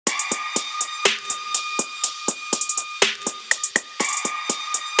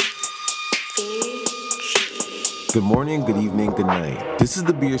Good morning, good evening, good night. This is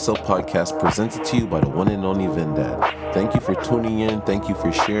the Be Yourself podcast presented to you by the one and only Vendad. Thank you for tuning in, thank you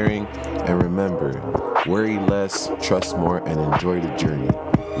for sharing, and remember, worry less, trust more, and enjoy the journey.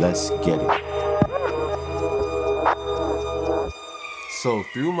 Let's get it. So,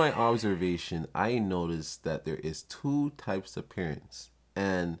 through my observation, I noticed that there is two types of parents.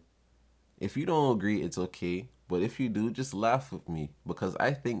 And if you don't agree, it's okay. But if you do, just laugh with me because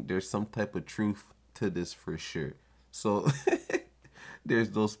I think there's some type of truth to this for sure. So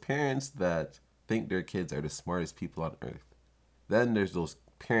there's those parents that think their kids are the smartest people on earth. Then there's those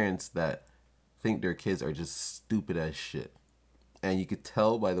parents that think their kids are just stupid as shit. And you could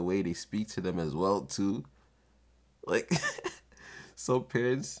tell by the way they speak to them as well too. Like some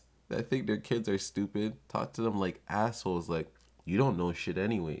parents that think their kids are stupid talk to them like assholes, like you don't know shit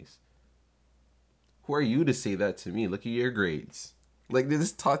anyways. Who are you to say that to me? Look at your grades. Like they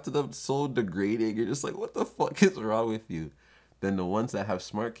just talk to them so degrading. You're just like, what the fuck is wrong with you? Then the ones that have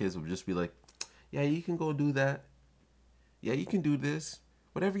smart kids will just be like, yeah, you can go do that. Yeah, you can do this.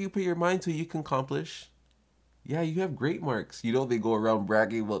 Whatever you put your mind to, you can accomplish. Yeah, you have great marks. You know, they go around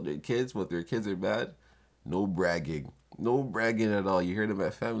bragging about their kids, but their kids are bad. No bragging. No bragging at all. You hear them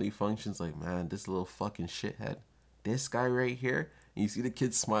at family functions like, man, this little fucking shithead. This guy right here. And you see the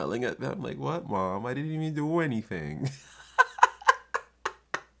kids smiling at them like, what, mom? I didn't even do anything.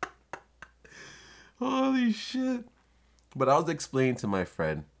 Holy shit. But I was explaining to my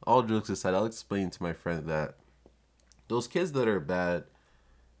friend, all jokes aside, I'll explain to my friend that those kids that are bad,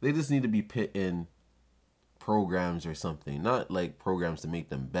 they just need to be put in programs or something. Not like programs to make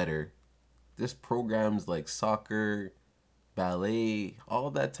them better. Just programs like soccer, ballet, all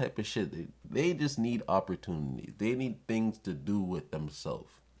that type of shit. They just need opportunities. They need things to do with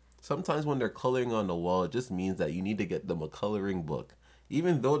themselves. Sometimes when they're coloring on the wall, it just means that you need to get them a coloring book.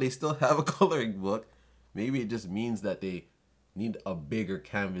 Even though they still have a coloring book, maybe it just means that they need a bigger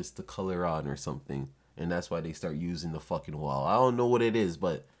canvas to color on or something. And that's why they start using the fucking wall. I don't know what it is,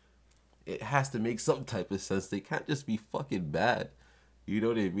 but it has to make some type of sense. They can't just be fucking bad. You know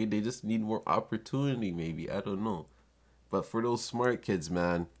what I mean? They just need more opportunity, maybe. I don't know. But for those smart kids,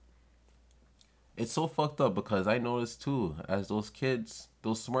 man, it's so fucked up because I noticed too, as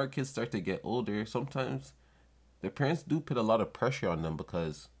those smart kids start to get older, sometimes their parents do put a lot of pressure on them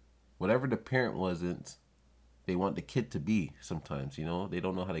because whatever the parent wasn't, they want the kid to be sometimes, you know? They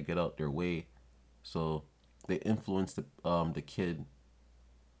don't know how to get out their way. So they influence the kid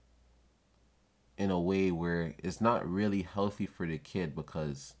in a way where it's not really healthy for the kid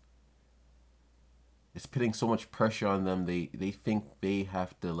because it's putting so much pressure on them. They think they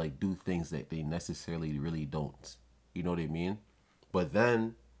have to like do things that they necessarily really don't. You know what I mean? But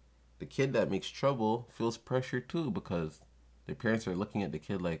then the kid that makes trouble feels pressure too because their parents are looking at the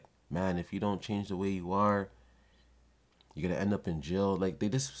kid like, man, if you don't change the way you are, you're gonna end up in jail. Like they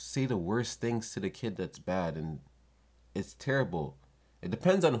just say the worst things to the kid that's bad, and it's terrible. It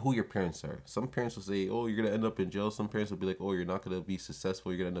depends on who your parents are. Some parents will say, oh, you're gonna end up in jail. Some parents will be like, oh, you're not gonna be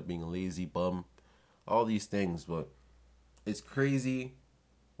successful. You're gonna end up being a lazy bum. All these things, but it's crazy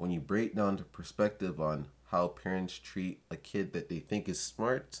when you break down the perspective on how parents treat a kid that they think is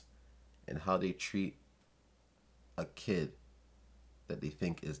smart and how they treat a kid that they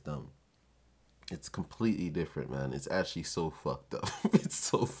think is dumb. It's completely different, man. It's actually so fucked up. It's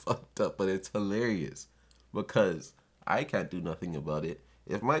so fucked up, but it's hilarious because I can't do nothing about it.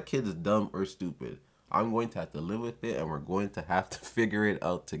 If my kid is dumb or stupid, I'm going to have to live with it and we're going to have to figure it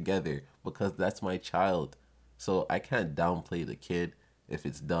out together because that's my child. So I can't downplay the kid if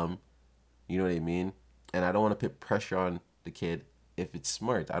it's dumb. You know what I mean? And I don't want to put pressure on the kid if it's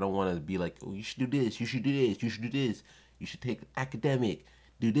smart. I don't want to be like, oh, you should do this, you should do this, you should do this. You should take academic,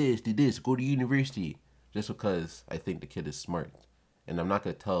 do this, go to university. Just because I think the kid is smart. And I'm not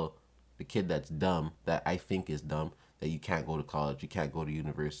going to tell the kid that's dumb, that I think is dumb, that you can't go to college, you can't go to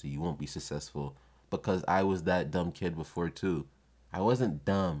university, you won't be successful. Because I was that dumb kid before too. I wasn't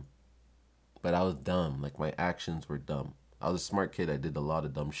dumb, but I was dumb. Like my actions were dumb. I was a smart kid. I did a lot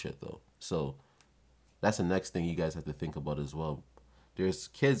of dumb shit though. So that's the next thing you guys have to think about as well. There's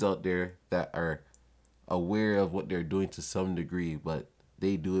kids out there that are aware of what they're doing to some degree, but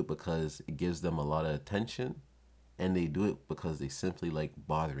they do it because it gives them a lot of attention and they do it because they simply like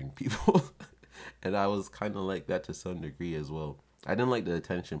bothering people. And I was kind of like that to some degree as well. I didn't like the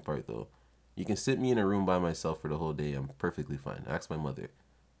attention part though. You can sit me in a room by myself for the whole day. I'm perfectly fine. Ask my mother.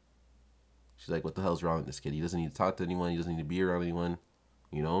 She's like, what the hell's wrong with this kid? He doesn't need to talk to anyone. He doesn't need to be around anyone,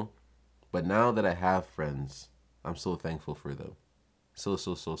 you know? But now that I have friends, I'm so thankful for them. So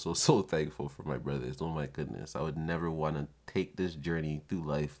thankful for my brothers. Oh my goodness. I would never want to take this journey through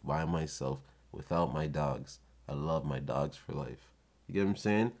life by myself without my dogs. I love my dogs for life. You get what I'm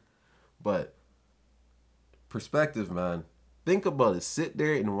saying? But perspective, man. Think about it. Sit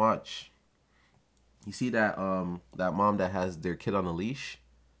there and watch. You see that mom that has their kid on a leash?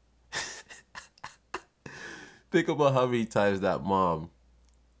 Think about how many times that mom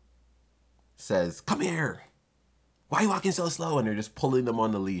says, "Come here. Why are you walking so slow?" And they're just pulling them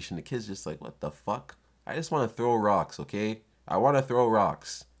on the leash, and the kid's just like, "What the fuck? I just want to throw rocks, okay? I want to throw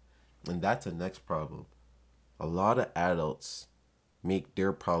rocks." And that's the next problem. A lot of adults make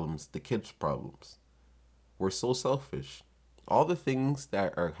their problems the kids' problems. We're so selfish. All the things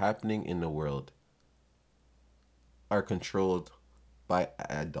that are happening in the world are controlled by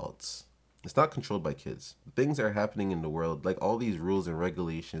adults. It's not controlled by kids. Things that are happening in the world, like all these rules and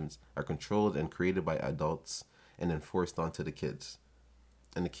regulations, are controlled and created by adults and enforced onto the kids.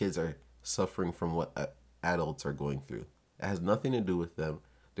 And the kids are suffering from what adults are going through. It has nothing to do with them.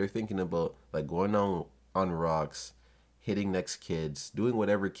 They're thinking about like going on rocks, hitting next kids, doing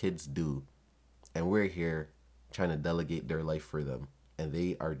whatever kids do. And we're here trying to delegate their life for them. And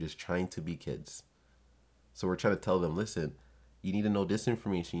they are just trying to be kids. So we're trying to tell them, listen, you need to know this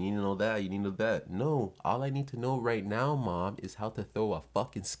information. You need to know that. You need to know that. No, all I need to know right now, mom, is how to throw a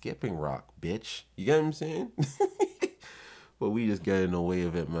fucking skipping rock, bitch. You get what I'm saying? But we just get in the way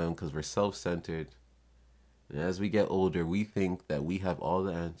of it, man, because we're self-centered. And as we get older, we think that we have all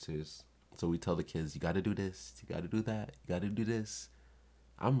the answers. So we tell the kids, you got to do this. You got to do that. You got to do this.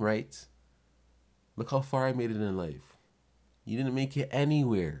 I'm right. Look how far I made it in life. You didn't make it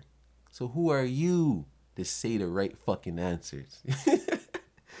anywhere. So who are you to say the right fucking answers?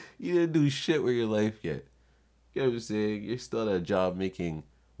 You didn't do shit with your life yet. You know what I'm saying? You're still at a job making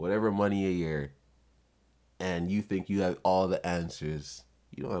whatever money a year. And you think you have all the answers.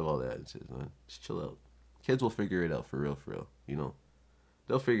 You don't have all the answers, man. Just chill out. Kids will figure it out for real, you know.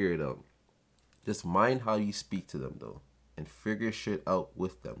 They'll figure it out. Just mind how you speak to them, though. And figure shit out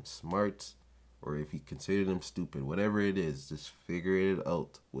with them. Smart, or if you consider them stupid, whatever it is, just figure it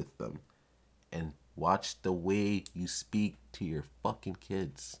out with them. And watch the way you speak to your fucking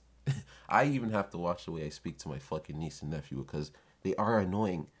kids. I even have to watch the way I speak to my fucking niece and nephew because they are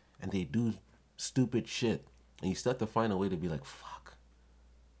annoying and they do stupid shit. And you still have to find a way to be like, fuck,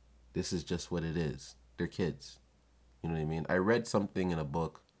 this is just what it is. They're kids. You know what I mean? I read something in a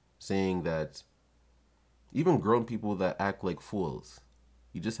book saying that even grown people that act like fools,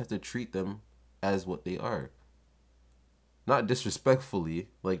 you just have to treat them as what they are. Not disrespectfully,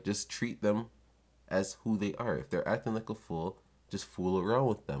 like just treat them as who they are. If they're acting like a fool, just fool around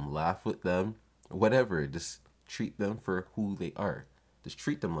with them, laugh with them, whatever. Just treat them for who they are. Just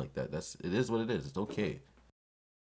treat them like that. It is what it is. It's okay.